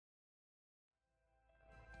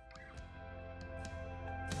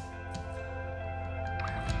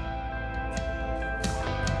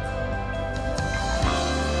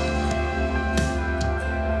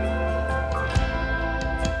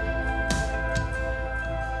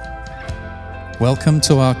Welcome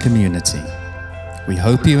to our community. We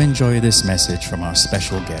hope you enjoy this message from our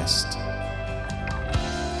special guest.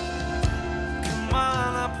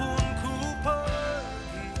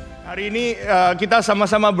 Hari ini kita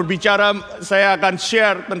sama-sama berbicara, saya akan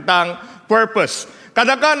share tentang purpose.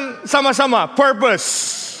 Katakan sama-sama,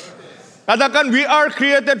 purpose. Katakan, we are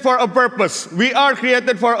created for a purpose. We are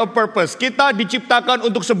created for a purpose. Kita diciptakan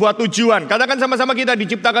untuk sebuah tujuan. Katakan sama-sama, kita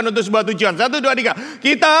diciptakan untuk sebuah tujuan. 1, 2, 3.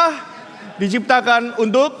 Kita diciptakan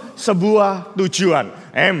untuk sebuah tujuan.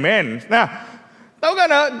 Amen. Nah, tahu kan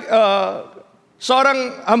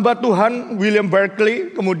seorang hamba Tuhan, William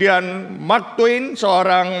Barclay, kemudian Mark Twain,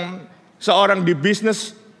 seorang di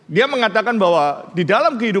bisnis, dia mengatakan bahwa di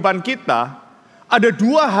dalam kehidupan kita ada 2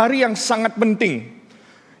 hari yang sangat penting.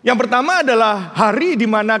 Yang pertama adalah hari di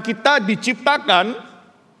mana kita diciptakan,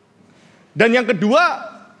 dan yang kedua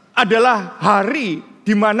adalah hari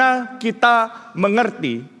di mana kita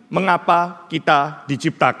mengerti mengapa kita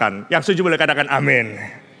diciptakan. Yang setuju boleh katakan amin.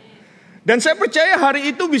 Dan saya percaya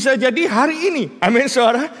hari itu bisa jadi hari ini. Amin,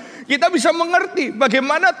 saudara. Kita bisa mengerti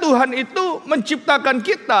bagaimana Tuhan itu menciptakan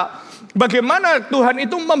kita. Bagaimana Tuhan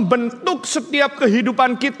itu membentuk setiap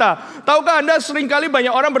kehidupan kita. Tahukah Anda, seringkali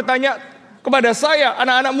banyak orang bertanya kepada saya,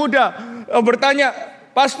 anak-anak muda bertanya,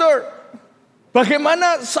 Pastor,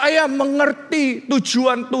 bagaimana saya mengerti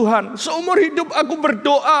tujuan Tuhan? Seumur hidup aku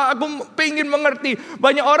berdoa, aku pengen mengerti.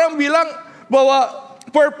 Banyak orang bilang bahwa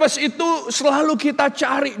purpose itu selalu kita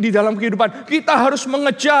cari di dalam kehidupan. Kita harus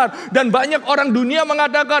mengejar. Dan banyak orang dunia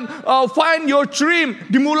mengatakan, find your dream.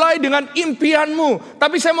 Dimulai dengan impianmu.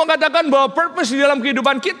 Tapi saya mau katakan bahwa purpose di dalam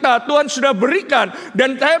kehidupan kita, Tuhan sudah berikan.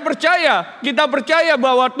 Dan saya percaya, kita percaya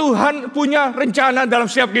bahwa Tuhan punya rencana dalam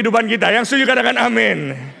setiap kehidupan kita. Yang setuju katakan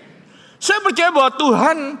amin. Saya percaya bahwa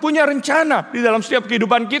Tuhan punya rencana di dalam setiap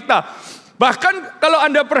kehidupan kita. Bahkan kalau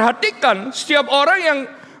Anda perhatikan, setiap orang yang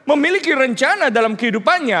memiliki rencana dalam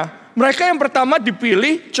kehidupannya, mereka yang pertama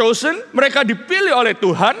dipilih, chosen, mereka dipilih oleh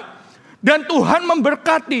Tuhan, dan Tuhan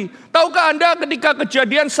memberkati. Tahukah Anda ketika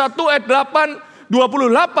Kejadian 1 ayat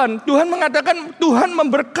 28, Tuhan mengatakan Tuhan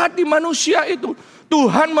memberkati manusia itu.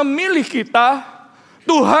 Tuhan memilih kita,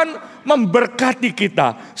 Tuhan memberkati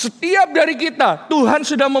kita. Setiap dari kita, Tuhan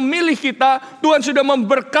sudah memilih kita, Tuhan sudah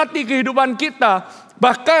memberkati kehidupan kita.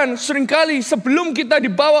 Bahkan seringkali sebelum kita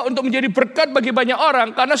dibawa untuk menjadi berkat bagi banyak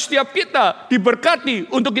orang, karena setiap kita diberkati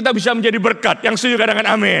untuk kita bisa menjadi berkat. Yang setuju katakan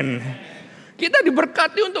amin. Kita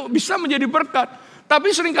diberkati untuk bisa menjadi berkat. Tapi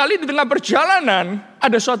seringkali di tengah perjalanan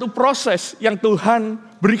ada suatu proses yang Tuhan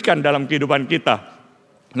berikan dalam kehidupan kita.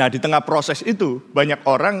 Nah, di tengah proses itu banyak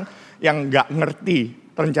orang yang gak ngerti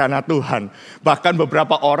rencana Tuhan. Bahkan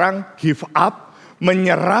beberapa orang give up,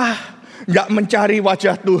 menyerah, gak mencari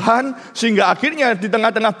wajah Tuhan, sehingga akhirnya di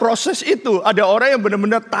tengah-tengah proses itu ada orang yang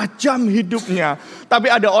benar-benar tajam hidupnya.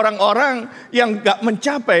 Tapi ada orang-orang yang gak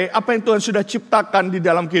mencapai apa yang Tuhan sudah ciptakan di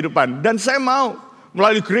dalam kehidupan. Dan saya mau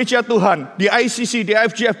melalui gereja Tuhan, di ICC, di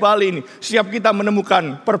IFGF Bali ini, setiap kita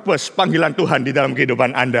menemukan purpose, panggilan Tuhan di dalam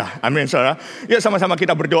kehidupan Anda. Amin, saudara. Yuk sama-sama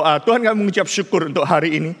kita berdoa. Tuhan, kami mengucap syukur untuk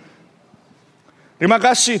hari ini. Terima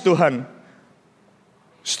kasih Tuhan.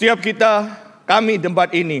 Setiap kita, kami di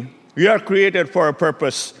tempat ini, we are created for a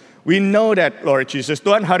purpose. We know that, Lord Jesus.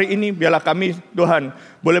 Tuhan, hari ini biarlah kami, Tuhan,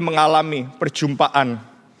 boleh mengalami perjumpaan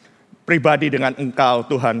pribadi dengan Engkau,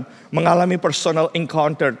 Tuhan. Mengalami personal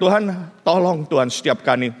encounter. Tuhan, tolong Tuhan setiap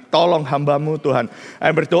kami. Tolong hamba-Mu, Tuhan.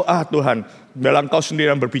 Saya berdoa, Tuhan, biarlah Engkau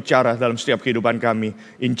sendiri yang berbicara dalam setiap kehidupan kami.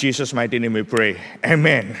 In Jesus' mighty name we pray.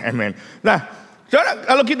 Amen. Amen. Nah, saudara,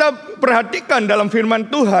 kalau kita perhatikan dalam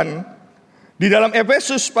firman Tuhan, di dalam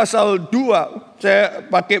Efesus pasal 2, saya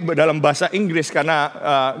pakai dalam bahasa Inggris karena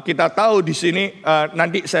kita tahu di sini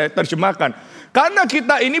nanti saya terjemahkan. Karena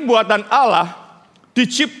kita ini buatan Allah,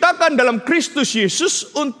 diciptakan dalam Kristus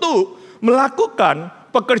Yesus untuk melakukan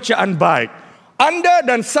pekerjaan baik. Anda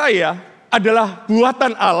dan saya adalah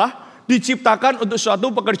buatan Allah, diciptakan untuk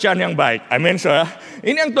suatu pekerjaan yang baik. Amin, saudara.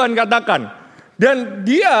 Ini yang Tuhan katakan. Dan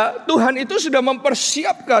Tuhan itu sudah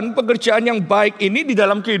mempersiapkan pekerjaan yang baik ini di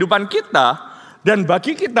dalam kehidupan kita. Dan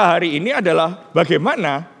bagi kita hari ini adalah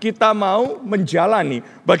bagaimana kita mau menjalani,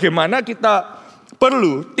 bagaimana kita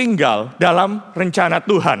perlu tinggal dalam rencana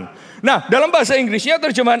Tuhan. Nah, dalam bahasa Inggrisnya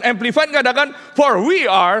terjemahan Amplified katakan, for we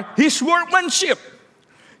are His workmanship.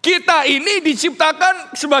 Kita ini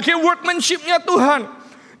diciptakan sebagai workmanship-nya Tuhan.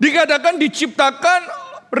 Dikatakan diciptakan,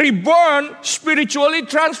 reborn, spiritually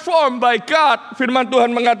transformed by God. Firman Tuhan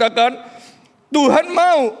mengatakan, Tuhan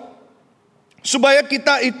mau supaya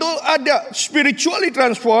kita itu ada spiritually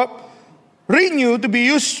transformed, renew to be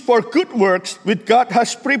used for good works which God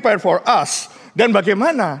has prepared for us. dan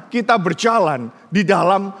bagaimana kita berjalan di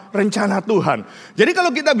dalam rencana Tuhan. Jadi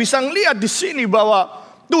kalau kita bisa melihat di sini bahwa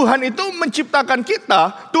Tuhan itu menciptakan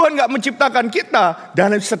kita, Tuhan gak menciptakan kita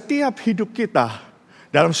dalam setiap hidup kita,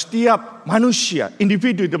 dalam setiap manusia,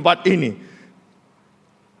 individu di tempat ini,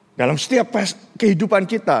 dalam setiap kehidupan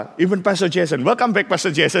kita. Even Pastor Jason, welcome back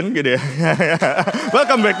Pastor Jason, gitu ya.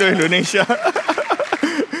 Welcome back to Indonesia.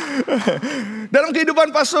 Dalam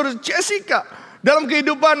kehidupan Pastor Jessica, dalam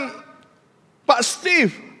kehidupan Pak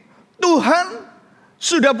Steve, Tuhan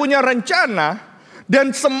sudah punya rencana,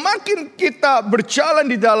 dan semakin kita berjalan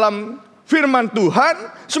di dalam firman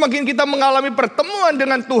Tuhan, semakin kita mengalami pertemuan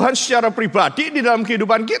dengan Tuhan secara pribadi di dalam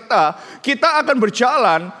kehidupan kita, kita akan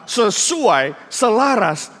berjalan sesuai,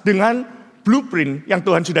 selaras dengan blueprint yang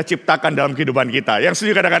Tuhan sudah ciptakan dalam kehidupan kita. Yang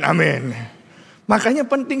setuju katakan amin. Makanya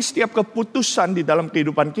penting setiap keputusan di dalam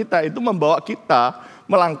kehidupan kita itu membawa kita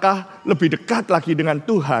melangkah lebih dekat lagi dengan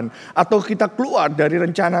Tuhan, atau kita keluar dari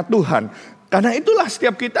rencana Tuhan. Karena itulah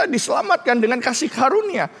setiap kita diselamatkan dengan kasih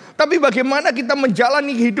karunia. Tapi bagaimana kita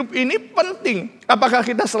menjalani hidup ini penting. Apakah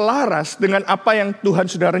kita selaras dengan apa yang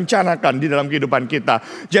Tuhan sudah rencanakan di dalam kehidupan kita.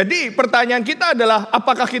 Jadi pertanyaan kita adalah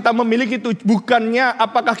apakah kita memiliki bukannya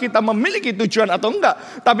apakah kita memiliki tujuan atau enggak.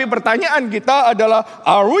 Tapi pertanyaan kita adalah,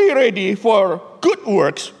 are we ready for good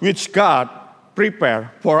works which God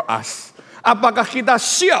prepare for us? Apakah kita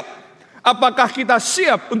siap? Apakah kita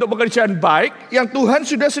siap untuk pekerjaan baik yang Tuhan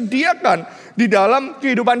sudah sediakan di dalam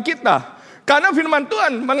kehidupan kita? Karena firman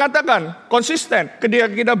Tuhan mengatakan konsisten ketika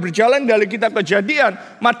kita berjalan dari kitab Kejadian.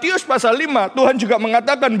 Matius pasal 5, Tuhan juga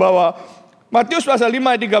mengatakan bahwa Matius pasal 5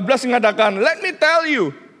 ayat 13 mengatakan, let me tell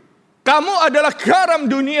you, kamu adalah garam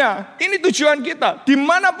dunia. Ini tujuan kita.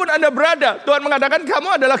 Dimanapun Anda berada, Tuhan mengatakan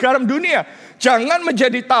kamu adalah garam dunia. Jangan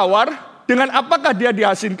menjadi tawar dengan apakah dia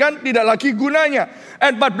dihasilkan, tidak lagi gunanya.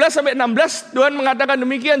 Ayat 14-16 Tuhan mengatakan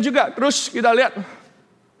demikian juga. Terus kita lihat.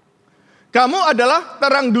 Kamu adalah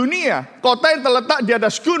terang dunia. Kota yang terletak di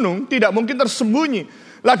atas gunung tidak mungkin tersembunyi.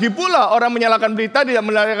 Lagi pula orang menyalakan pelita tidak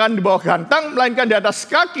menyalakan di bawah gantang, melainkan di atas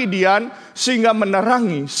kaki dian, sehingga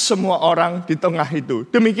menerangi semua orang di tengah itu.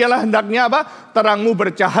 Demikianlah hendaknya apa? Terangmu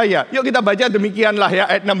bercahaya. Yuk kita baca demikianlah ya,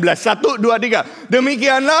 ayat 16. 1, 2, 3.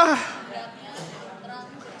 Demikianlah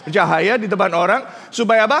cahaya di depan orang,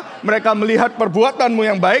 supaya apa? Mereka melihat perbuatanmu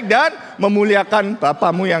yang baik dan memuliakan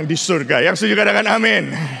Bapamu yang di surga. Yang setuju katakan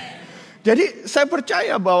amin. Jadi saya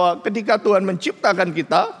percaya bahwa ketika Tuhan menciptakan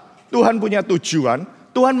kita, Tuhan punya tujuan.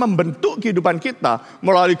 Tuhan membentuk kehidupan kita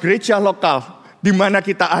melalui gereja lokal di mana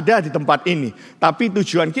kita ada di tempat ini. Tapi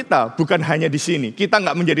tujuan kita bukan hanya di sini. Kita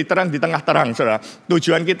nggak menjadi terang di tengah terang, saudara.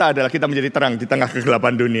 Tujuan kita adalah kita menjadi terang di tengah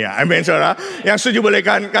kegelapan dunia. Amin, saudara. Yang setuju boleh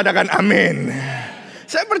katakan amin.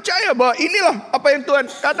 Saya percaya bahwa inilah apa yang Tuhan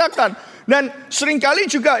katakan. Dan seringkali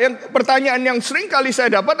juga pertanyaan yang seringkali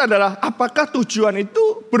saya dapat adalah, apakah tujuan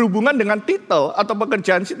itu berhubungan dengan titel atau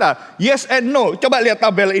pekerjaan kita? Yes and no. Coba lihat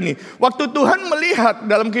tabel ini. Waktu Tuhan melihat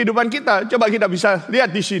dalam kehidupan kita, coba kita bisa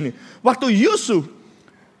lihat di sini. Waktu Yusuf,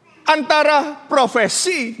 antara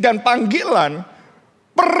profesi dan panggilan,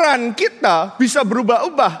 peran kita bisa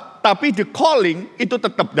berubah-ubah. Tapi the calling itu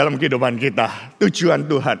tetap dalam kehidupan kita. Tujuan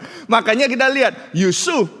Tuhan. Makanya kita lihat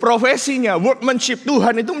Yusuf profesinya, workmanship.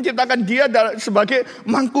 Tuhan itu menciptakan dia sebagai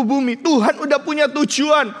mangku bumi. Tuhan udah punya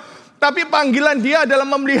tujuan. Tapi panggilan dia adalah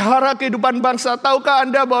memelihara kehidupan bangsa. Tahukah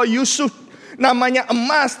Anda bahwa Yusuf namanya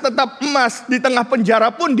emas, tetap emas. Di tengah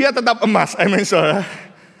penjara pun dia tetap emas. Amin, saudara.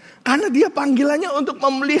 Karena dia panggilannya untuk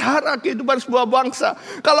memelihara kehidupan sebuah bangsa.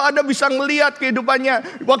 Kalau Anda bisa melihat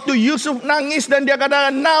kehidupannya. Waktu Yusuf nangis dan dia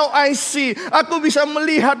katakan, now I see. Aku bisa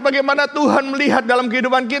melihat bagaimana Tuhan melihat dalam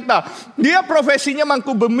kehidupan kita. Dia profesinya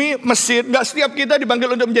mangku bumi Mesir. Gak setiap kita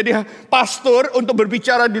dipanggil untuk menjadi pastor, untuk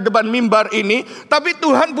berbicara di depan mimbar ini. Tapi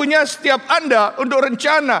Tuhan punya setiap Anda untuk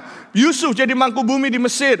rencana. Yusuf jadi mangku bumi di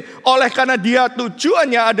Mesir. Oleh karena dia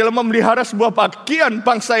tujuannya adalah memelihara sebuah bagian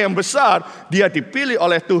bangsa yang besar. Dia dipilih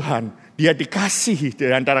oleh Tuhan. Dia dikasihi di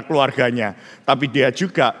antara keluarganya. Tapi dia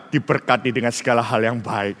juga diberkati dengan segala hal yang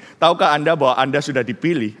baik. Tahukah Anda bahwa Anda sudah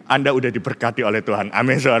dipilih? Anda sudah diberkati oleh Tuhan.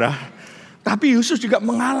 Amin, saudara. Tapi Yusuf juga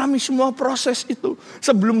mengalami semua proses itu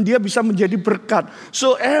sebelum dia bisa menjadi berkat.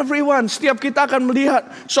 So everyone, setiap kita akan melihat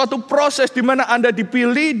suatu proses di mana Anda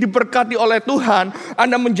dipilih, diberkati oleh Tuhan.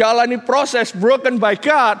 Anda menjalani proses broken by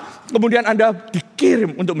God. Kemudian Anda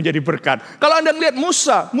dikirim untuk menjadi berkat. Kalau Anda melihat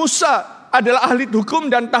Musa adalah ahli hukum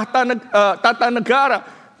dan tata negara.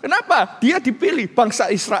 Kenapa? Dia dipilih, bangsa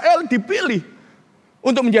Israel dipilih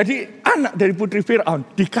untuk menjadi anak dari putri Firaun.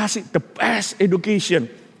 Dikasih the best education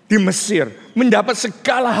di Mesir, mendapat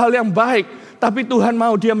segala hal yang baik. Tapi Tuhan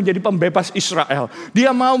mau dia menjadi pembebas Israel.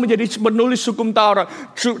 Dia mau menjadi penulis hukum Taurat.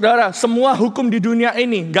 Saudara, semua hukum di dunia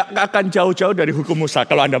ini gak akan jauh-jauh dari hukum Musa.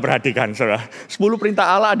 Kalau Anda perhatikan, saudara. 10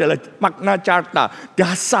 perintah Allah adalah Magna Carta,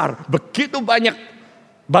 dasar. Begitu banyak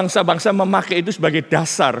bangsa-bangsa memakai itu sebagai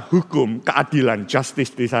dasar hukum, keadilan,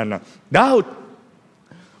 justice di sana. Daud,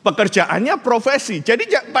 pekerjaannya profesi. Jadi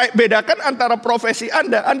bedakan antara profesi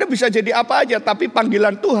Anda. Anda bisa jadi apa aja, tapi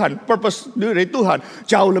panggilan Tuhan, purpose dari Tuhan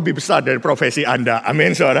jauh lebih besar dari profesi Anda.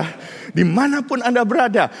 Amin, saudara. Dimanapun Anda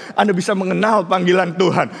berada, Anda bisa mengenal panggilan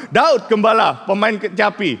Tuhan. Daud, gembala, pemain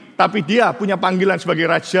kecapi, tapi dia punya panggilan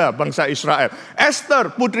sebagai raja bangsa Israel.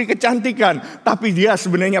 Esther, putri kecantikan, tapi dia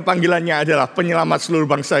sebenarnya panggilannya adalah penyelamat seluruh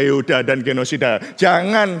bangsa Yehuda dan genosida.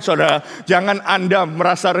 Jangan, saudara, jangan Anda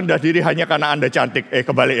merasa rendah diri hanya karena Anda cantik.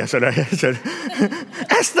 Kebalik ya, saudara.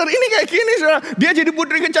 Esther ini kayak gini, saudara. Dia jadi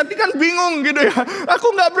putri kecantikan, bingung gitu ya.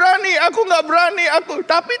 Aku nggak berani.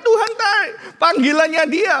 Tapi Tuhan tahu panggilannya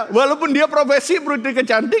dia. Walaupun dia profesi putri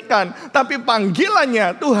kecantikan, tapi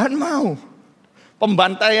panggilannya Tuhan mau.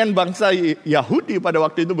 Pembantaian bangsa Yahudi pada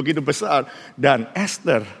waktu itu begitu besar. Dan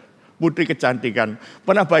Esther, putri kecantikan.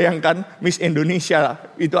 Pernah bayangkan Miss Indonesia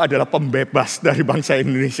itu adalah pembebas dari bangsa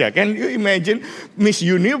Indonesia. Can you imagine Miss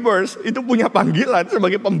Universe itu punya panggilan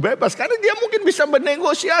sebagai pembebas. Karena dia mungkin bisa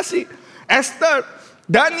bernegosiasi. Esther,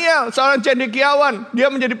 Daniel, seorang cendekiawan. Dia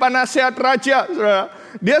menjadi penasehat raja.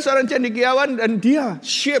 Dia seorang cendekiawan dan dia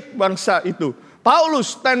shape bangsa itu.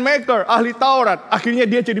 Paulus, tent maker, ahli Taurat. Akhirnya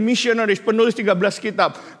dia jadi missionaris, penulis 13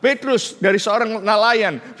 kitab. Petrus dari seorang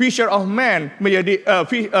nelayan, fisher of men, menjadi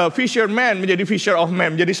fisherman, menjadi fisher of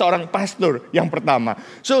men, menjadi seorang pastor yang pertama.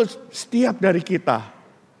 So, setiap dari kita,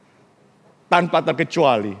 tanpa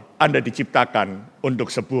terkecuali, Anda diciptakan untuk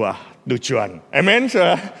sebuah tujuan. Amen.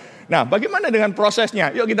 Nah, bagaimana dengan prosesnya?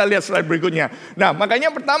 Yuk kita lihat slide berikutnya. Nah, makanya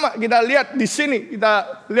pertama kita lihat di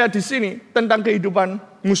sini tentang kehidupan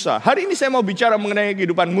Musa. Hari ini saya mau bicara mengenai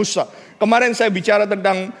kehidupan Musa. Kemarin saya bicara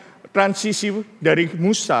tentang transisi dari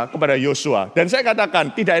Musa kepada Yosua. Dan saya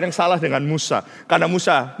katakan tidak ada yang salah dengan Musa. Karena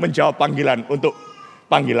Musa menjawab panggilan untuk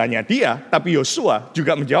panggilannya dia. Tapi Yosua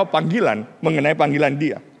juga menjawab panggilan mengenai panggilan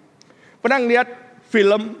dia. Pernah lihat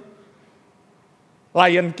film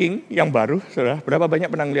Lion King yang baru, saudara? Berapa banyak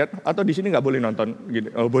pernah lihat? Atau di sini nggak boleh nonton?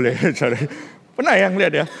 Gitu. Oh boleh, saudara. Pernah yang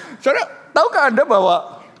lihat ya? Saudara, tahukah Anda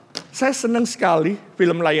bahwa saya senang sekali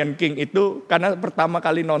film Lion King itu karena pertama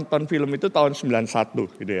kali nonton film itu tahun 91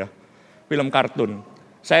 gitu ya. Film kartun.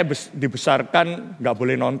 Saya dibesarkan nggak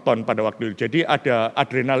boleh nonton pada waktu itu. Jadi ada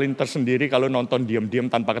adrenalin tersendiri kalau nonton diam-diam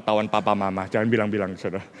tanpa ketahuan papa mama. Jangan bilang-bilang,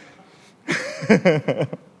 saudara.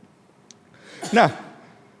 Nah,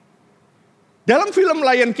 dalam film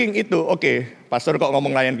Lion King itu, oke, pastor kok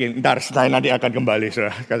ngomong Lion King, ntar saya nanti akan kembali.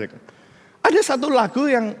 Saudara. Ada satu lagu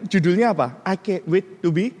yang judulnya apa? I can't wait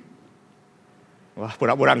to be. Wah,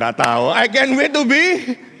 pura-pura nggak tahu. I can't wait to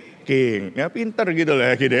be king. Ya pinter gitu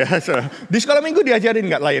lah, gitu ya. Saudara. Di sekolah minggu diajarin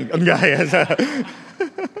nggak Lion? Enggak ya. Saudara.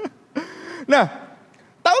 Nah,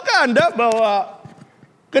 tahukah Anda bahwa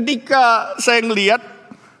ketika saya ngelihat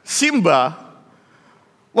Simba,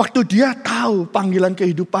 waktu dia tahu panggilan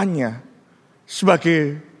kehidupannya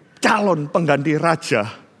sebagai calon pengganti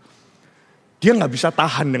raja, dia nggak bisa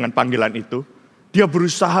tahan dengan panggilan itu. Dia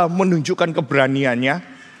berusaha menunjukkan keberaniannya,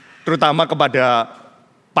 terutama kepada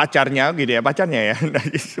pacarnya, gitu ya,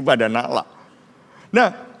 kepada Nala. Nah,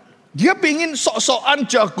 dia pingin sok-sokan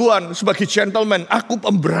jagoan sebagai gentleman. Aku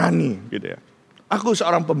pemberani, gitu ya. Aku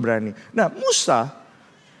seorang pemberani. Nah, Musa,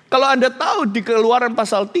 kalau Anda tahu di Keluaran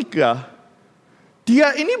pasal 3,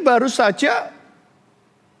 dia ini baru saja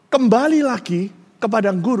kembali lagi ke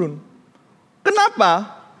padang gurun.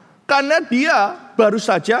 Kenapa? Karena dia baru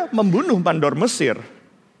saja membunuh mandor Mesir.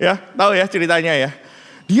 Ya, tahu ya ceritanya ya.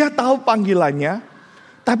 Dia tahu panggilannya,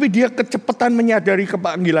 tapi dia kecepatan menyadari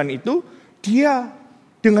panggilan itu, dia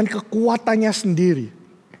dengan kekuatannya sendiri.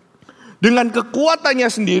 Dengan kekuatannya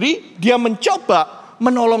sendiri, dia mencoba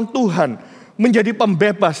menolong Tuhan, menjadi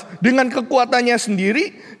pembebas. Dengan kekuatannya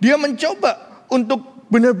sendiri, dia mencoba untuk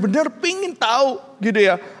benar-benar pingin tahu gitu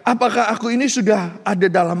ya, apakah aku ini sudah ada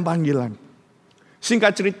dalam panggilan.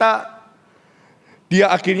 Singkat cerita, dia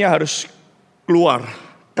akhirnya harus keluar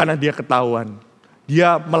karena dia ketahuan.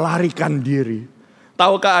 Dia melarikan diri.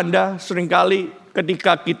 Tahukah Anda, seringkali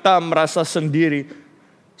ketika kita merasa sendiri,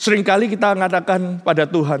 seringkali kita mengatakan pada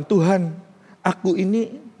Tuhan, Tuhan, aku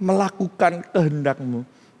ini melakukan kehendak-Mu.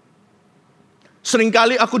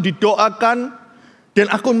 Seringkali aku didoakan dan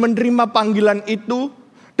aku menerima panggilan itu.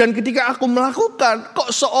 Dan ketika aku melakukan, kok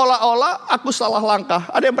seolah-olah aku salah langkah.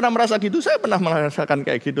 Ada yang pernah merasa gitu? Saya pernah merasakan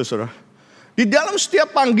kayak gitu, saudara. Di dalam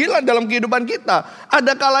setiap panggilan dalam kehidupan kita,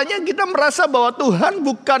 ada kalanya kita merasa bahwa Tuhan,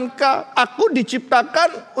 bukankah aku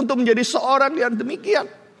diciptakan untuk menjadi seorang yang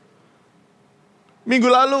demikian?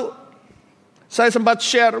 Minggu lalu saya sempat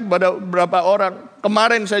share pada beberapa orang,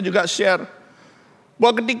 kemarin saya juga share,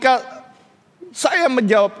 bahwa ketika saya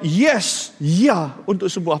menjawab yes, ya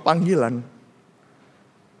untuk sebuah panggilan,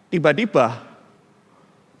 tiba-tiba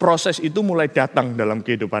proses itu mulai datang dalam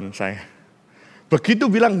kehidupan saya. Begitu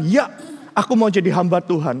bilang, ya aku mau jadi hamba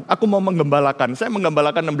Tuhan, aku mau menggembalakan. Saya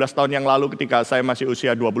menggembalakan 16 tahun yang lalu ketika saya masih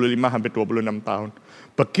usia 25, hampir 26 tahun.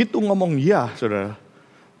 Begitu ngomong ya, saudara,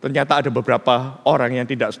 ternyata ada beberapa orang yang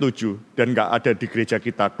tidak setuju dan gak ada di gereja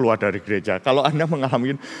kita, keluar dari gereja. Kalau Anda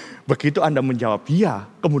mengalami, begitu Anda menjawab ya,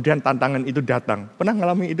 kemudian tantangan itu datang. Pernah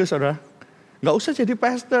mengalami itu, saudara? Gak usah jadi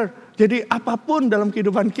pastor, jadi apapun dalam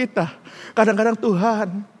kehidupan kita. Kadang-kadang Tuhan,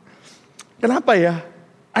 kenapa ya?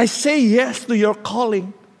 I say yes to your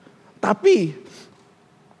calling. Tapi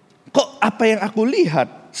kok apa yang aku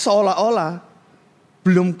lihat seolah-olah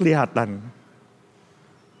belum kelihatan.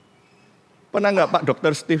 Pernah gak Pak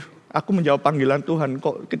Dr. Steve, aku menjawab panggilan Tuhan,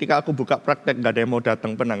 kok ketika aku buka praktek gak ada yang mau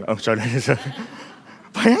datang, pernah gak? Oh, saudara.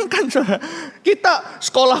 Bayangkan saudara, kita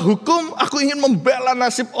sekolah hukum, aku ingin membela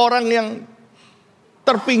nasib orang yang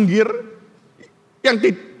terpinggir, yang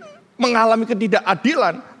mengalami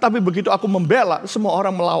ketidakadilan, tapi begitu aku membela, semua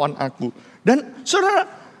orang melawan aku. Dan saudara,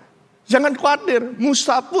 jangan khawatir,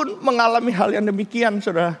 Musa pun mengalami hal yang demikian,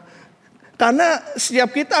 saudara. Karena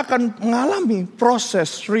setiap kita akan mengalami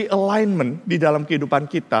proses realignment di dalam kehidupan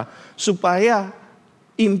kita, supaya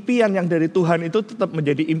impian yang dari Tuhan itu tetap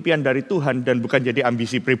menjadi impian dari Tuhan dan bukan jadi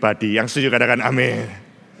ambisi pribadi. Yang setuju katakan amin.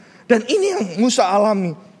 Dan ini yang Musa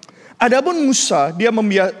alami. Adapun Musa, dia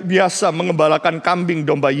biasa mengembalakan kambing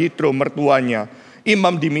domba Yitro mertuanya,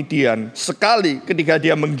 imam di Midian. Sekali ketika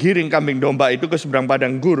dia menggiring kambing domba itu ke seberang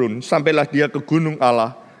padang gurun, sampailah dia ke gunung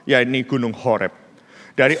Allah, yakni gunung Horeb.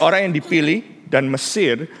 Dari orang yang dipilih dan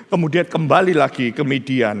Mesir, kemudian kembali lagi ke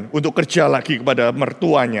Midian untuk kerja lagi kepada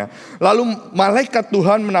mertuanya. Lalu malaikat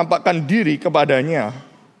Tuhan menampakkan diri kepadanya.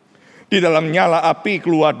 Di dalam nyala api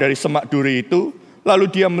keluar dari semak duri itu,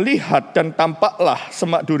 lalu dia melihat dan tampaklah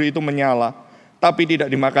semak duri itu menyala, tapi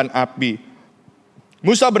tidak dimakan api.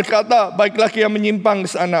 Musa berkata, baiklah dia menyimpang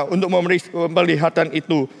ke sana untuk memelihatan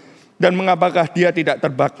itu. Dan mengapakah dia tidak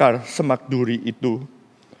terbakar semak duri itu?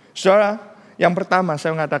 Saudara, yang pertama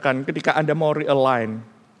saya mengatakan ketika Anda mau realign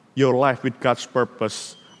your life with God's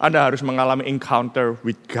purpose, Anda harus mengalami encounter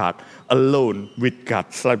with God, alone with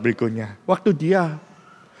God. Slide berikutnya. Waktu dia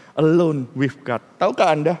alone with God.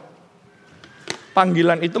 Tahukah Anda?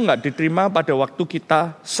 Panggilan itu gak diterima pada waktu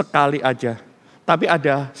kita sekali aja. Tapi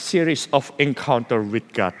ada series of encounter with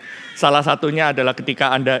God. Salah satunya adalah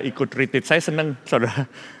ketika Anda ikut retreat. Saya senang, saudara.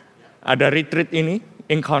 Ada retreat ini,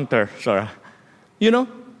 encounter, saudara. You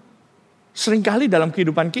know, seringkali dalam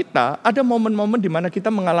kehidupan kita, ada momen-momen di mana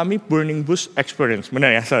kita mengalami burning bush experience.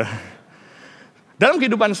 Benar ya, saudara? Dalam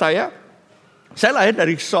kehidupan saya lahir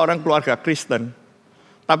dari seorang keluarga Kristen.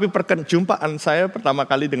 Tapi perjumpaan saya pertama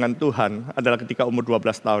kali dengan Tuhan adalah ketika umur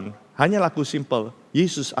 12 tahun. Hanya lagu simple,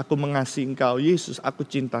 Yesus aku mengasihi engkau, Yesus aku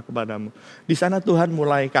cinta kepadamu. Di sana Tuhan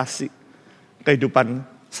mulai kasih kehidupan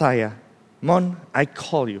saya. Mon, I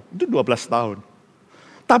call you. Itu 12 tahun.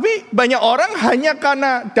 Tapi banyak orang hanya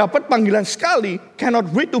karena dapat panggilan sekali, cannot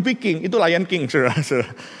wait to be king. Itu Lion King, saudara.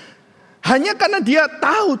 Hanya karena dia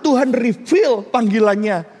tahu Tuhan reveal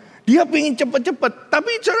panggilannya. Dia ingin cepat-cepat.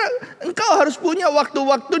 Tapi engkau harus punya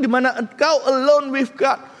waktu-waktu di mana engkau alone with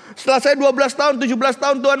God. Setelah saya 12 tahun, 17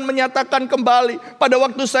 tahun Tuhan menyatakan kembali. Pada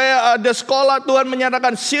waktu saya ada sekolah, Tuhan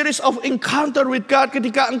menyatakan series of encounter with God.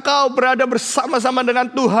 Ketika engkau berada bersama-sama dengan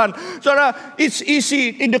Tuhan. Saudara, it's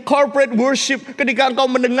easy in the corporate worship. Ketika engkau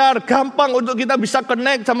mendengar, gampang untuk kita bisa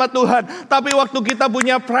connect sama Tuhan. Tapi waktu kita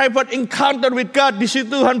punya private encounter with God, di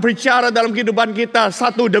situ Tuhan berbicara dalam kehidupan kita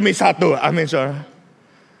satu demi satu. Amin, saudara.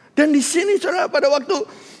 Dan di sini saudara, pada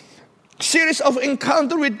waktu series of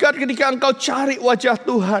encounter with God, ketika engkau cari wajah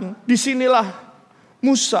Tuhan, disinilah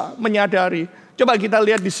Musa menyadari. Coba kita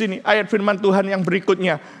lihat di sini ayat firman Tuhan yang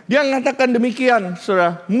berikutnya. Dia mengatakan demikian,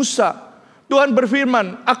 saudara. Musa, Tuhan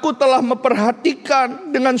berfirman, aku telah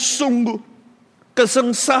memperhatikan dengan sungguh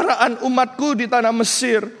kesengsaraan umatku di tanah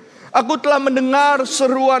Mesir. Aku telah mendengar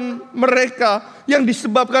seruan mereka yang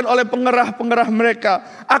disebabkan oleh pengerah-pengerah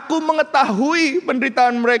mereka. Aku mengetahui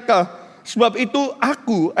penderitaan mereka. Sebab itu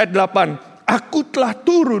aku, ayat 8, aku telah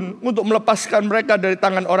turun untuk melepaskan mereka dari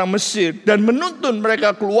tangan orang Mesir. Dan menuntun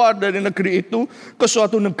mereka keluar dari negeri itu ke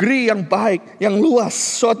suatu negeri yang baik, yang luas.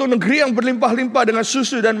 Suatu negeri yang berlimpah-limpah dengan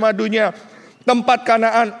susu dan madunya. tempat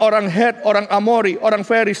Kanaan, orang Het, orang Amori, orang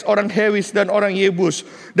Feris, orang Hewis, dan orang Yebus.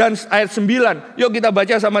 Dan ayat 9, yuk kita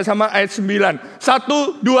baca sama-sama ayat 9.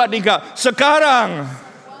 1, 2, 3. Sekarang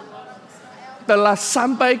telah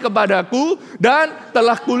sampai kepadaku dan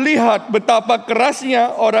telah kulihat betapa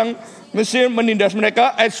kerasnya orang Mesir menindas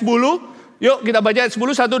mereka. Ayat 10, yuk kita baca ayat 10,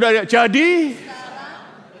 1, 2, 3. Jadi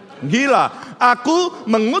gila, aku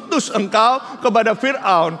mengutus engkau kepada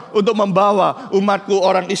Fir'aun untuk membawa umatku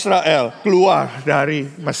orang Israel keluar dari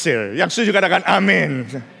Mesir. Yang setuju katakan amin.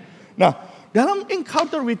 Nah, dalam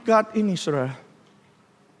encounter with God ini, saudara,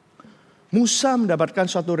 Musa mendapatkan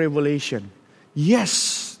suatu revelation.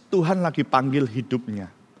 Yes, Tuhan lagi panggil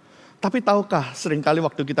hidupnya. Tapi tahukah, seringkali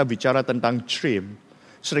waktu kita bicara tentang dream,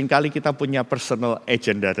 seringkali kita punya personal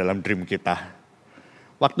agenda dalam dream kita.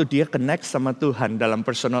 Waktu dia connect sama Tuhan dalam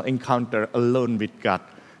personal encounter alone with God.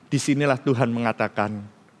 Disinilah Tuhan mengatakan,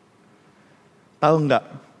 tahu enggak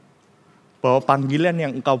bahwa panggilan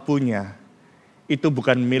yang engkau punya itu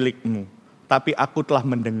bukan milikmu. Tapi aku telah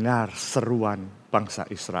mendengar seruan bangsa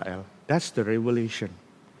Israel. That's the revelation.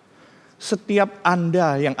 Setiap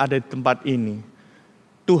Anda yang ada di tempat ini,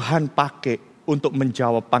 Tuhan pakai untuk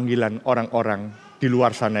menjawab panggilan orang-orang di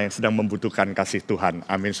luar sana yang sedang membutuhkan kasih Tuhan.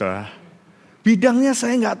 Amin, saudara. Bidangnya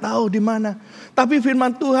saya nggak tahu di mana. Tapi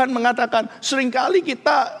firman Tuhan mengatakan seringkali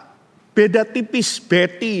kita beda tipis,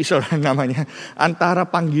 beti saudara namanya. Antara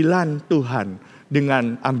panggilan Tuhan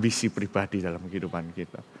dengan ambisi pribadi dalam kehidupan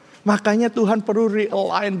kita. Makanya Tuhan perlu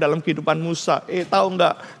realign dalam kehidupan Musa. Tahu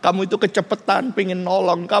nggak? Kamu itu kecepatan, pengen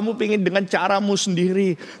nolong. Kamu pengen dengan caramu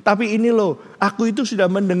sendiri. Tapi ini loh, aku itu sudah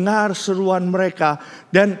mendengar seruan mereka.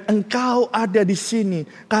 Dan engkau ada di sini.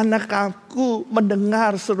 Karena aku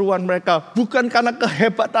mendengar seruan mereka. Bukan karena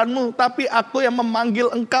kehebatanmu, tapi aku yang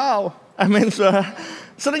memanggil engkau. Amin, saudara.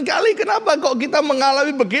 Seringkali kenapa kok kita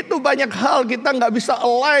mengalami begitu banyak hal kita nggak bisa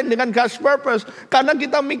align dengan God's purpose. Karena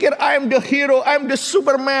kita mikir I am the hero, I am the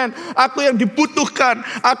superman. Aku yang dibutuhkan,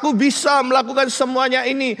 aku bisa melakukan semuanya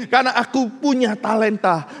ini. Karena aku punya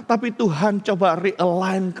talenta. Tapi Tuhan coba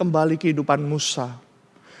realign kembali kehidupan Musa.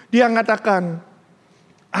 Dia mengatakan,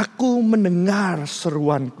 aku mendengar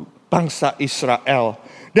seruanku bangsa Israel.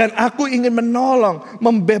 Dan aku ingin menolong,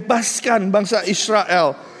 membebaskan bangsa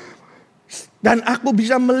Israel. Dan aku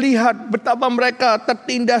bisa melihat betapa mereka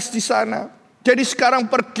tertindas di sana. Jadi sekarang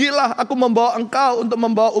pergilah, aku membawa engkau untuk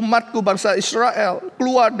membawa umatku bangsa Israel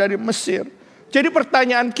keluar dari Mesir. Jadi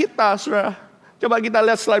pertanyaan kita, saudara, coba kita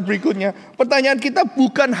lihat slide berikutnya. Pertanyaan kita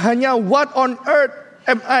bukan hanya what on earth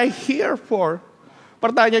am I here for?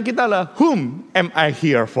 Pertanyaan kita adalah whom am I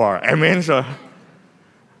here for? Amen, saudara.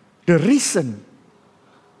 The reason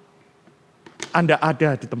Anda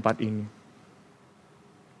ada di tempat ini.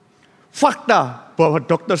 Fakta bahwa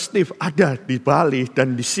Dr. Steve ada di Bali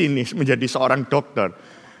dan di sini menjadi seorang dokter.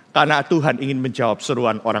 Karena Tuhan ingin menjawab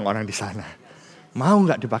seruan orang-orang di sana. Mau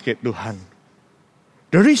gak dipakai Tuhan?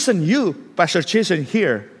 The reason you, Pastor Jason,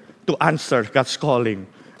 here to answer God's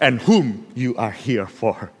calling. And whom you are here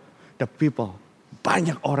for. The people.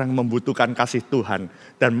 Banyak orang membutuhkan kasih Tuhan.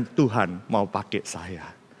 Dan Tuhan mau pakai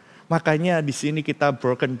saya. Makanya di sini kita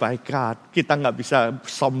broken by God. Kita nggak bisa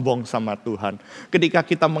sombong sama Tuhan. Ketika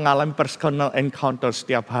kita mengalami personal encounter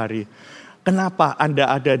setiap hari. Kenapa Anda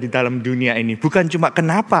ada di dalam dunia ini? Bukan cuma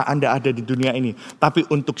kenapa Anda ada di dunia ini. Tapi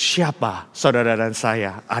untuk siapa saudara dan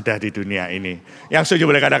saya ada di dunia ini. Yang setuju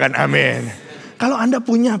boleh katakan amin. Kalau Anda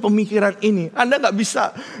punya pemikiran ini, Anda nggak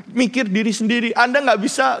bisa mikir diri sendiri. Anda nggak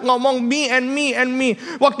bisa ngomong me and me and me.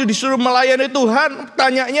 Waktu disuruh melayani Tuhan,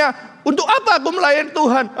 tanyanya, untuk apa aku melayani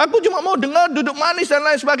Tuhan? Aku cuma mau dengar, duduk manis dan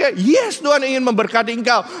lain sebagainya. Yes, Tuhan ingin memberkati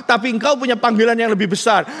engkau. Tapi engkau punya panggilan yang lebih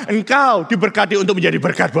besar. Engkau diberkati untuk menjadi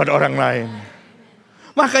berkat buat orang lain.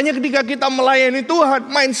 Makanya ketika kita melayani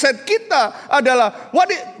Tuhan, mindset kita adalah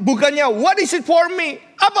bukannya what is it for me?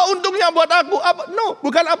 Apa untungnya buat aku? No,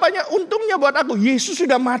 bukan apanya untungnya buat aku. Yesus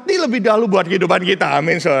sudah mati lebih dahulu buat kehidupan kita.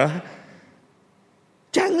 Amin, saudara.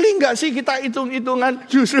 Jangling gak sih kita hitung-hitungan?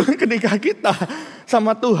 Justru ketika kita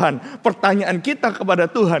sama Tuhan, pertanyaan kita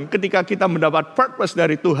kepada Tuhan ketika kita mendapat purpose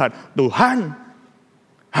dari Tuhan. Tuhan,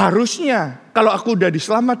 harusnya kalau aku udah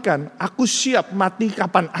diselamatkan, aku siap mati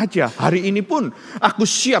kapan aja. Hari ini pun aku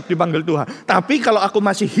siap dipanggil Tuhan. Tapi kalau aku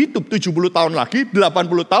masih hidup 70 tahun lagi, 80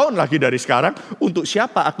 tahun lagi dari sekarang, untuk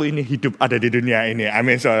siapa aku ini hidup ada di dunia ini?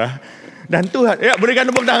 Amin, saudara. Dan Tuhan, ya berikan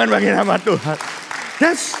tepuk tangan bagi nama Tuhan.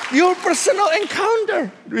 That's your personal encounter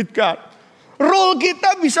with God. Role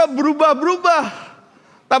kita bisa berubah-berubah.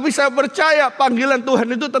 Tapi saya percaya panggilan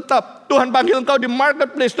Tuhan itu tetap. Tuhan panggil engkau di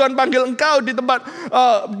marketplace, Tuhan panggil engkau di tempat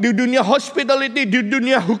di dunia hospitality, di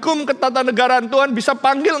dunia hukum ketatanegaraan. Tuhan bisa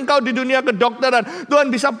panggil engkau di dunia kedokteran. Tuhan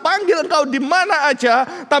bisa panggil engkau di mana aja,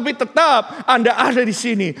 tapi tetap Anda ada di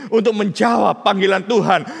sini untuk menjawab panggilan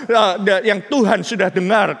Tuhan yang Tuhan sudah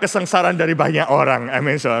dengar kesengsaraan dari banyak orang.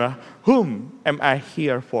 Amin, saudara. Whom am I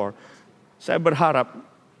here for? Saya berharap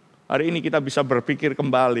hari ini kita bisa berpikir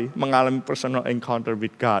kembali, mengalami personal encounter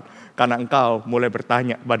with God. Karena engkau mulai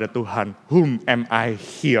bertanya kepada Tuhan, whom am I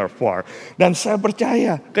here for? Dan saya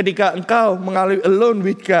percaya ketika engkau mengalami alone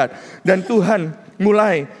with God, dan Tuhan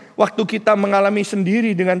mulai, waktu kita mengalami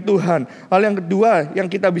sendiri dengan Tuhan. Hal yang kedua yang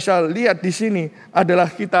kita bisa lihat di sini adalah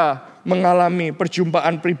kita mengalami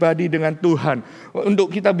perjumpaan pribadi dengan Tuhan. Untuk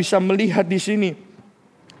kita bisa melihat di sini,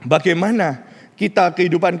 bagaimana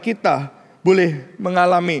kehidupan kita boleh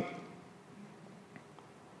mengalami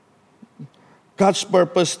God's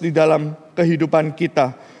purpose di dalam kehidupan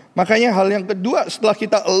kita. Makanya hal yang kedua setelah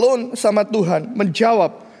kita alone sama Tuhan,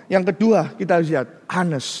 menjawab. Yang kedua kita lihat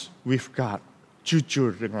honest with God.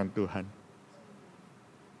 Jujur dengan Tuhan.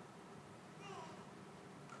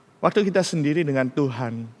 Waktu kita sendiri dengan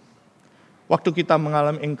Tuhan, waktu kita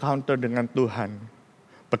mengalami encounter dengan Tuhan,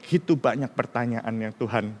 begitu banyak pertanyaan yang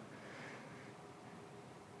Tuhan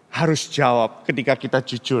harus jawab ketika kita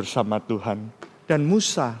jujur sama Tuhan. Dan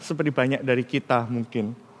Musa seperti banyak dari kita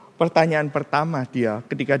mungkin, pertanyaan pertama dia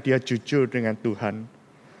ketika dia jujur dengan Tuhan.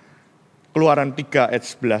 Keluaran 3 ayat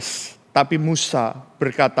 11. Tapi Musa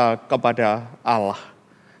berkata kepada Allah,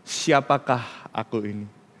 siapakah aku ini?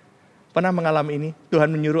 Pernah mengalami ini?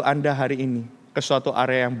 Tuhan menyuruh Anda hari ini ke suatu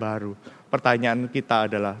area yang baru. Pertanyaan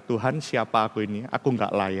kita adalah, Tuhan siapa aku ini? Aku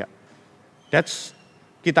gak layak.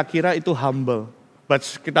 Kita kira itu humble. But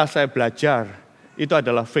saya belajar, itu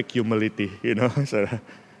adalah fake humility,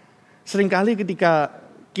 Seringkali ketika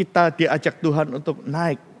kita diajak Tuhan untuk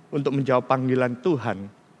naik, untuk menjawab panggilan Tuhan,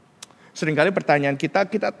 seringkali pertanyaan kita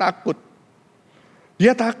takut.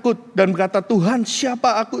 Dia takut dan berkata, Tuhan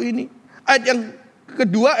siapa aku ini? Ayat yang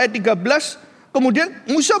kedua, ayat 13, kemudian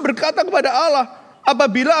Musa berkata kepada Allah,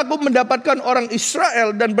 apabila aku mendapatkan orang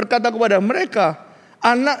Israel dan berkata kepada mereka,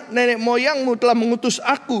 anak nenek moyangmu telah mengutus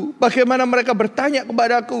aku. Bagaimana mereka bertanya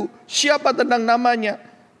kepadaku, siapa tentang namanya?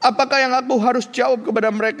 Apakah yang aku harus jawab kepada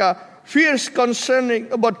mereka? Fears concerning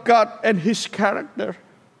about God and His character.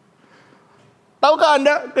 Tahukah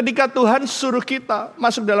Anda ketika Tuhan suruh kita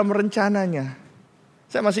masuk dalam rencananya?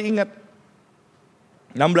 Saya masih ingat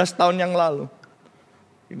 16 tahun yang lalu.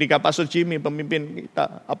 Ketika Pastor Jimmy, pemimpin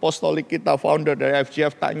kita, apostolik kita, founder dari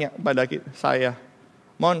FGF tanya pada saya,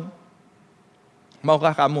 Mon,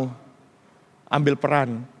 maukah kamu ambil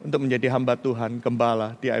peran untuk menjadi hamba Tuhan,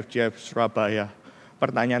 gembala di FGF Surabaya?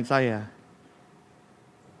 Pertanyaan saya,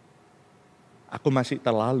 aku masih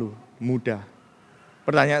terlalu muda.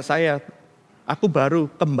 Pertanyaan saya, aku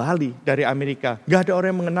baru kembali dari Amerika, gak ada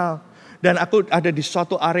orang yang mengenal. Dan aku ada di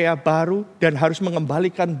suatu area baru dan harus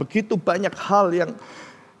mengembalikan begitu banyak hal yang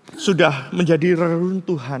sudah menjadi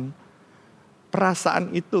reruntuhan.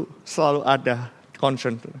 Perasaan itu selalu ada,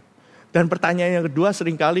 concern. Dan pertanyaan yang kedua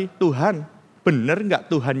seringkali, Tuhan, benar nggak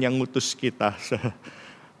Tuhan yang ngutus kita?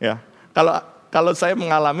 Ya, kalau saya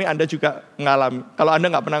mengalami, Anda juga mengalami. Kalau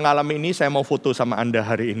Anda nggak pernah mengalami ini, saya mau foto sama Anda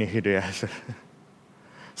hari ini, gitu ya.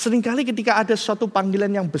 Seringkali ketika ada suatu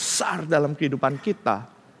panggilan yang besar dalam kehidupan kita,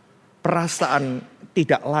 perasaan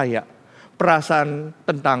tidak layak, perasaan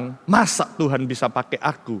tentang masa Tuhan bisa pakai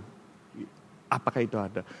aku, apakah itu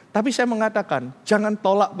ada? Tapi saya mengatakan, jangan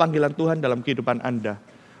tolak panggilan Tuhan dalam kehidupan Anda.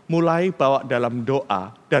 Mulai bawa dalam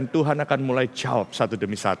doa dan Tuhan akan mulai jawab satu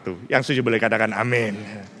demi satu. Yang setuju boleh katakan amin.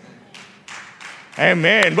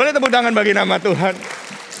 Amin. Boleh tepuk tangan bagi nama Tuhan.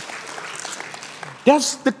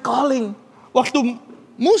 That's the calling. Waktu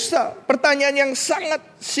Musa, pertanyaan yang sangat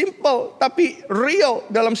simple tapi real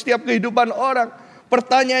dalam setiap kehidupan orang.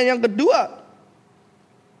 Pertanyaan yang kedua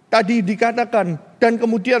tadi dikatakan, dan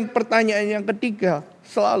kemudian pertanyaan yang ketiga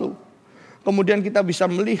selalu. Kemudian kita bisa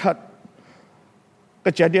melihat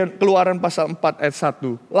Kejadian Keluaran pasal 4 ayat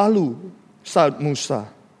 1. Lalu saat Musa,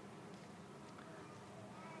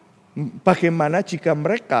 bagaimana jika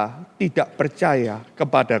mereka tidak percaya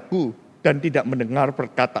kepadaku dan tidak mendengar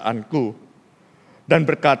perkataanku dan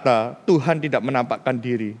berkata, Tuhan tidak menampakkan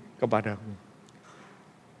diri kepadaku.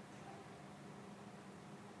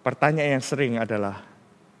 Pertanyaan yang sering adalah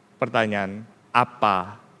pertanyaan,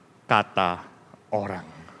 apa kata orang?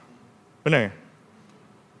 Benar ya?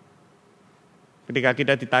 Ketika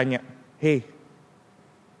kita ditanya, hey,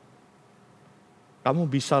 kamu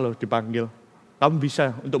bisa loh dipanggil, kamu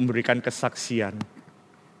bisa untuk memberikan kesaksian.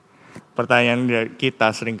 Pertanyaan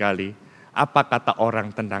kita seringkali, Apa kata orang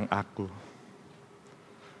tentang aku?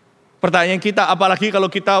 Pertanyaan kita, apalagi kalau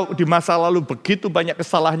kita di masa lalu begitu banyak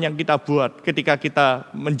kesalahan yang kita buat ketika kita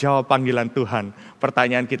menjawab panggilan Tuhan.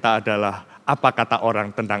 Pertanyaan kita adalah, apa kata orang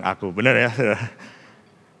tentang aku? Benar ya?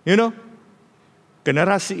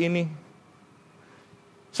 Generasi ini,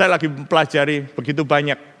 saya lagi mempelajari begitu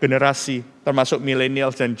banyak generasi, termasuk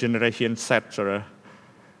millennials dan generation Z, saudara.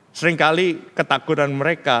 Seringkali ketakutan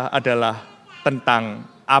mereka adalah tentang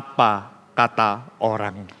apa kata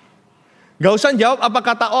orang. Gak usah jawab apa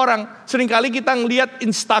kata orang. Seringkali kita ngelihat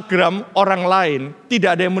Instagram orang lain,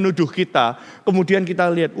 tidak ada yang menuduh kita. Kemudian kita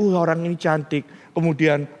lihat, orang ini cantik.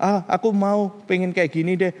 Kemudian, aku pengen kayak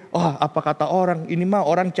gini deh. Apa kata orang? Ini mah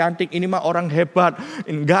orang cantik, ini mah orang hebat.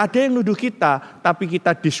 Gak ada yang nuduh kita, tapi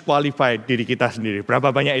kita disqualify diri kita sendiri. Berapa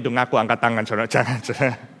banyak itu ngaku, angkat tangan, saudara? Jangan,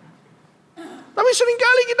 saudara. Tapi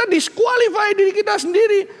seringkali kita disqualify diri kita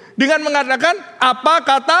sendiri dengan mengatakan apa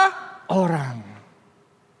kata orang.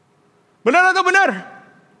 Benar atau benar?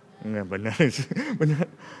 Enggak benar. Benar.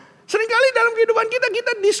 Seringkali dalam kehidupan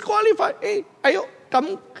kita disqualify. Ayo,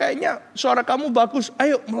 kamu kayaknya suara kamu bagus.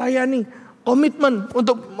 Ayo melayani. Komitmen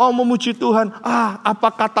untuk mau memuji Tuhan.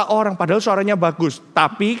 Apa kata orang? Padahal suaranya bagus.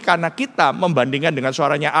 Tapi karena kita membandingkan dengan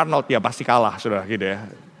suaranya Arnold, ya pasti kalah, saudara, gitu ya.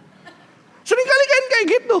 Seringkali kan kayak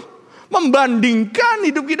gitu. Membandingkan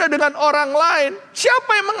hidup kita dengan orang lain.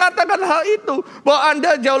 Siapa yang mengatakan hal itu? Bahwa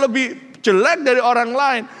Anda jauh lebih jelek dari orang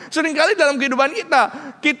lain. Seringkali dalam kehidupan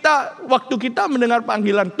kita waktu kita mendengar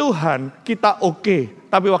panggilan Tuhan, kita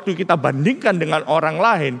oke. Tapi waktu kita bandingkan dengan orang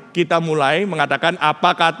lain, kita mulai mengatakan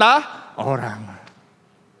apa kata orang.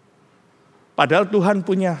 Padahal Tuhan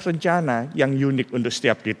punya rencana yang unik untuk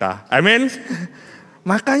setiap kita. Amin.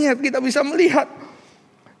 Makanya kita bisa melihat.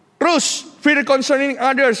 Terus, fear concerning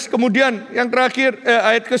others. Kemudian yang terakhir,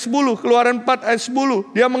 ayat ke-10, Keluaran 4 ayat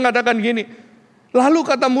 10. Dia mengatakan gini. Lalu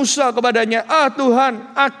kata Musa kepadanya,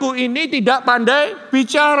 Tuhan, aku ini tidak pandai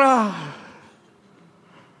bicara.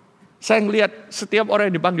 Saya melihat setiap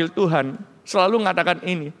orang yang dipanggil Tuhan selalu mengatakan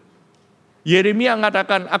ini. Yeremia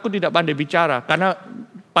mengatakan, aku tidak pandai bicara. Karena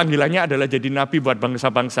panggilannya adalah jadi nabi buat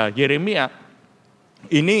bangsa-bangsa. Yeremia,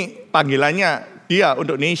 ini panggilannya dia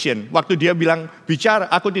untuk nation. Waktu dia bilang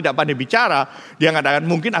bicara, aku tidak pandai bicara, dia mengatakan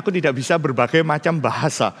mungkin aku tidak bisa berbagai macam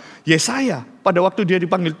bahasa. Yesaya, pada waktu dia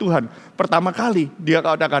dipanggil Tuhan, pertama kali dia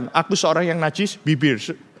katakan, aku seorang yang najis bibir,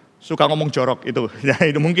 suka ngomong jorok itu. Ya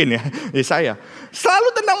itu mungkin ya, Yesaya. Selalu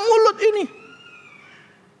tentang mulut ini.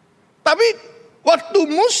 Tapi waktu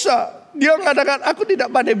Musa, dia mengatakan aku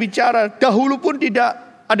tidak pandai bicara, dahulu pun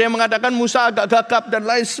tidak. Ada yang mengatakan Musa agak gagap dan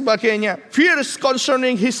lain sebagainya. Fears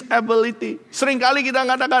concerning his ability. Seringkali kita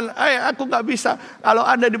mengatakan, aku gak bisa. Kalau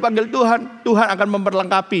Anda dipanggil Tuhan, Tuhan akan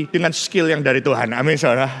memperlengkapi dengan skill yang dari Tuhan. Amin,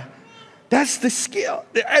 saudara. That's the skill,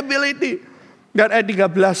 the ability. Dan ayat 13,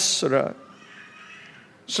 saudara.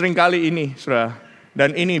 Seringkali ini, saudara.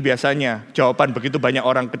 Dan ini biasanya jawaban begitu banyak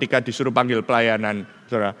orang ketika disuruh panggil pelayanan,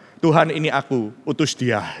 saudara. Tuhan, ini aku, utus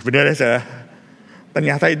dia. Benar ya, saudara?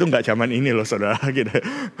 Ternyata itu enggak zaman ini loh, saudara. Gitu.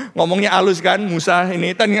 Ngomongnya halus kan, Musa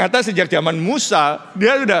ini. Ternyata sejak zaman Musa,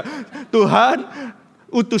 dia sudah, Tuhan,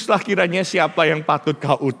 utuslah kiranya siapa yang patut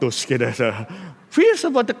kau utus. Gitu, saudara. Fears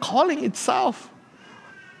about the calling itself.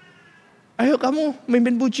 Ayo kamu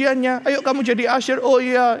mimpin pujiannya, ayo kamu jadi usher. Oh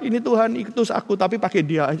iya, ini Tuhan utus aku, tapi pakai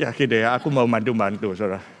dia aja. Gitu ya, aku mau bantu-bantu,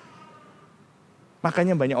 saudara.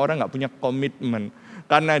 Makanya banyak orang gak punya komitmen.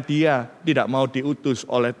 Karena dia tidak mau diutus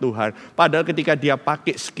oleh Tuhan. Padahal ketika dia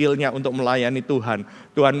pakai skillnya untuk melayani Tuhan.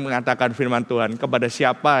 Tuhan mengatakan firman Tuhan. Kepada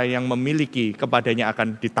siapa yang memiliki, kepadanya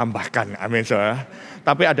akan ditambahkan. Amin, saudara.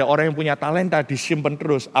 Tapi ada orang yang punya talenta disimpan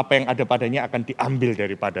terus. Apa yang ada padanya akan diambil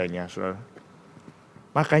daripadanya, saudara.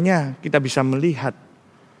 Makanya kita bisa melihat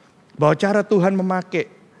bahwa cara Tuhan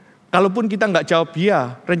memakai. Kalaupun kita gak jawab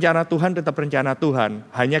ya, rencana Tuhan tetap rencana Tuhan.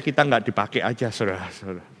 Hanya kita gak dipakai aja, saudara.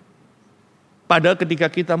 Padahal ketika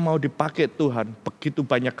kita mau dipakai Tuhan, begitu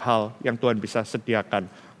banyak hal yang Tuhan bisa sediakan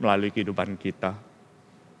melalui kehidupan kita.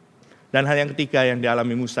 Dan hal yang ketiga yang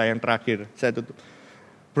dialami Musa yang terakhir, saya tutup.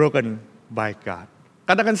 Broken by God.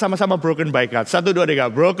 Katakan sama-sama broken by God. 1, 2, 3,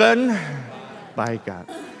 broken by God.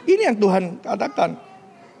 Ini yang Tuhan katakan.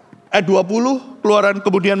 Ayat 20, Keluaran,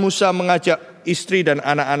 kemudian Musa mengajak istri dan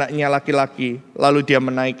anak-anaknya laki-laki. Lalu dia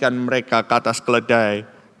menaikkan mereka ke atas keledai.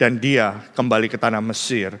 Dan dia kembali ke tanah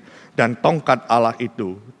Mesir. Dan tongkat Allah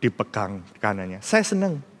itu dipegang kanannya. Saya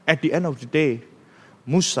senang. At the end of the day,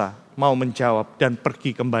 Musa mau menjawab dan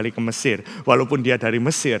pergi kembali ke Mesir. Walaupun dia dari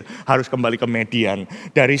Mesir harus kembali ke Median.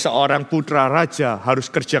 Dari seorang putra raja harus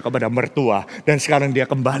kerja kepada mertua. Dan sekarang dia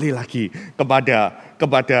kembali lagi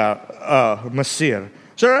kepada Mesir.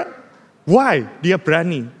 Saudara, Why? Dia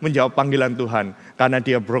berani menjawab panggilan Tuhan. Karena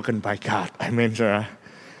dia broken by God. Amen, saudara.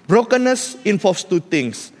 Brokenness involves two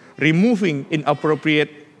things. Removing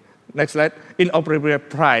inappropriate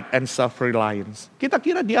pride and self-reliance. Kita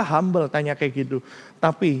kira dia humble, tanya kayak gitu.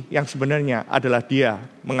 Tapi yang sebenarnya adalah dia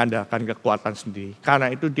mengandalkan kekuatan sendiri. Karena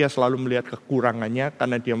itu dia selalu melihat kekurangannya,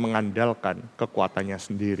 karena dia mengandalkan kekuatannya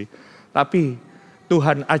sendiri. Tapi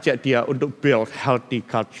Tuhan ajak dia untuk build healthy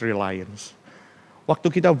God reliance. Waktu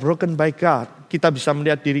kita broken by God, kita bisa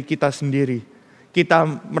melihat diri kita sendiri. Kita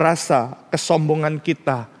merasa kesombongan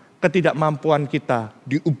kita, ketidakmampuan kita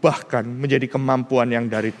diubahkan menjadi kemampuan yang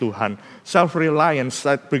dari Tuhan. Self-reliance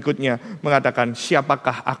slide berikutnya mengatakan,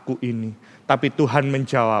 siapakah aku ini? Tapi Tuhan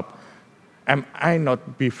menjawab, am I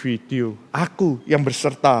not be with you? Aku yang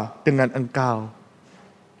berserta dengan engkau.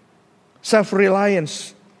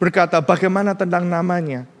 Self-reliance berkata, bagaimana tentang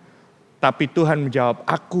namanya? Tapi Tuhan menjawab,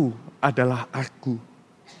 aku adalah aku.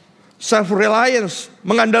 Self-reliance,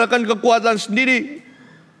 mengandalkan kekuatan sendiri.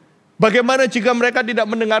 Bagaimana jika mereka tidak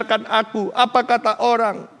mendengarkan aku? Apa kata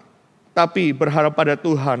orang? Tapi berharap pada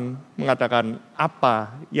Tuhan, mengatakan,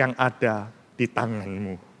 apa yang ada di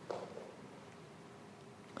tanganmu?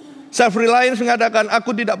 Self-reliance mengatakan,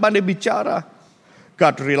 aku tidak pandai bicara.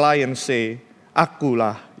 God reliance say,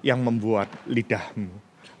 akulah yang membuat lidahmu.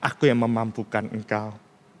 Aku yang memampukan engkau.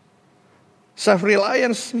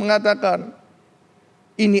 Self-reliance mengatakan,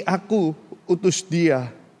 ini aku utus dia.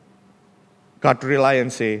 God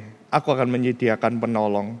reliance say, aku akan menyediakan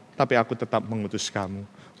penolong, tapi aku tetap mengutus kamu.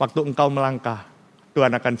 Waktu engkau melangkah,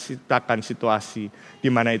 Tuhan akan ciptakan situasi di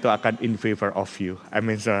mana itu akan in favor of you.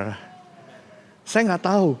 Amin, saudara. Saya nggak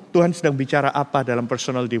tahu Tuhan sedang bicara apa dalam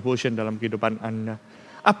personal devotion dalam kehidupan Anda.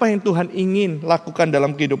 Apa yang Tuhan ingin lakukan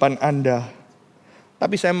dalam kehidupan Anda.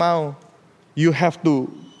 Tapi saya mau, you have to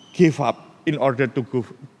give up in order to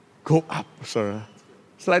go up, saudara.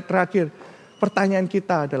 Slide terakhir. Pertanyaan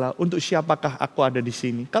kita adalah, untuk siapakah aku ada di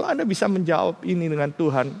sini? Kalau Anda bisa menjawab ini dengan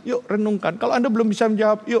Tuhan, yuk renungkan. Kalau Anda belum bisa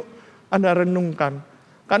menjawab, yuk Anda renungkan.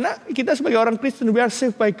 Karena kita sebagai orang Kristen, we are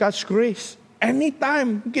saved by God's grace.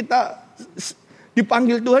 Anytime kita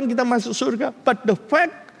dipanggil Tuhan, kita masuk surga. But the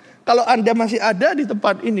fact, kalau Anda masih ada di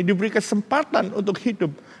tempat ini, diberi kesempatan untuk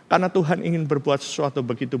hidup. Karena Tuhan ingin berbuat sesuatu,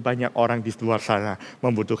 begitu banyak orang di luar sana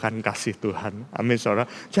membutuhkan kasih Tuhan. Amin,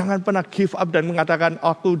 saudara. Jangan pernah give up dan mengatakan,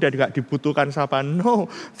 aku udah gak dibutuhkan siapa.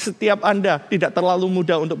 No, setiap Anda tidak terlalu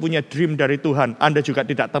muda untuk punya dream dari Tuhan. Anda juga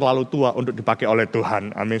tidak terlalu tua untuk dipakai oleh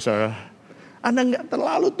Tuhan. Amin, saudara. Anda gak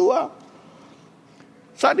terlalu tua.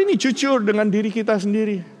 Saat ini jujur dengan diri kita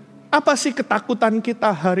sendiri. Apa sih ketakutan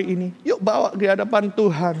kita hari ini? Yuk bawa di hadapan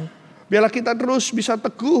Tuhan. Biarlah kita terus bisa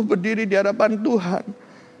teguh berdiri di hadapan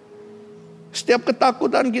Tuhan. Setiap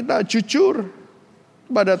ketakutan kita jujur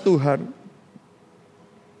kepada Tuhan.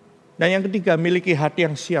 Dan yang ketiga, miliki hati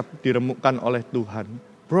yang siap diremukkan oleh Tuhan.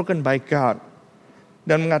 Broken by God.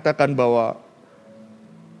 Dan mengatakan bahwa,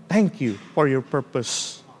 thank you for your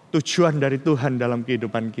purpose. Tujuan dari Tuhan dalam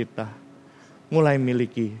kehidupan kita. Mulai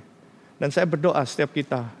miliki. Dan saya berdoa setiap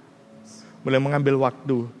kita mulai mengambil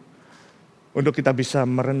waktu untuk kita bisa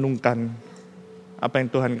merenungkan apa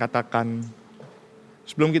yang Tuhan katakan.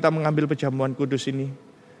 Sebelum kita mengambil perjamuan kudus ini,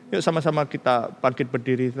 yuk sama-sama kita bangkit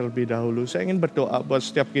berdiri terlebih dahulu. Saya ingin berdoa buat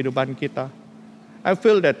setiap kehidupan kita. I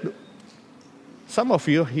feel that some of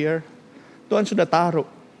you here, Tuhan sudah taruh.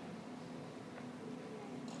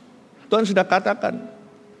 Tuhan sudah katakan,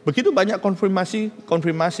 begitu banyak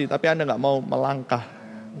konfirmasi, tapi Anda gak mau melangkah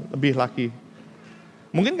lebih lagi.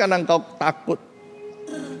 Mungkin karena engkau takut.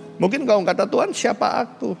 Mungkin engkau kata, Tuhan siapa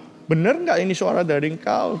aku? Benar gak ini suara dari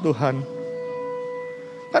engkau, Tuhan?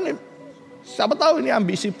 Kan siapa tahu ini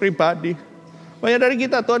ambisi pribadi. Banyak dari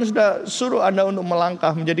kita, Tuhan sudah suruh Anda untuk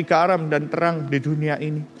melangkah menjadi garam dan terang di dunia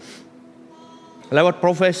ini. Lewat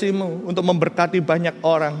profesimu untuk memberkati banyak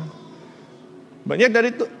orang. Banyak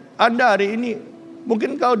dari Anda hari ini,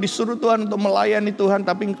 mungkin kau disuruh Tuhan untuk melayani Tuhan,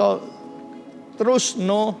 tapi engkau terus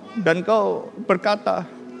no, dan kau berkata,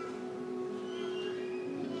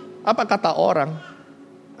 apa kata orang?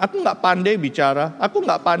 Aku gak pandai bicara, aku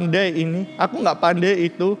gak pandai ini, aku gak pandai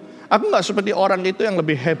itu. Aku gak seperti orang itu yang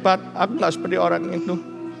lebih hebat, aku gak seperti orang itu.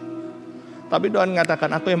 Tapi Tuhan mengatakan,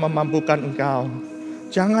 aku yang memampukan engkau.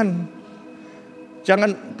 Jangan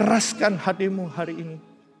keraskan hatimu hari ini.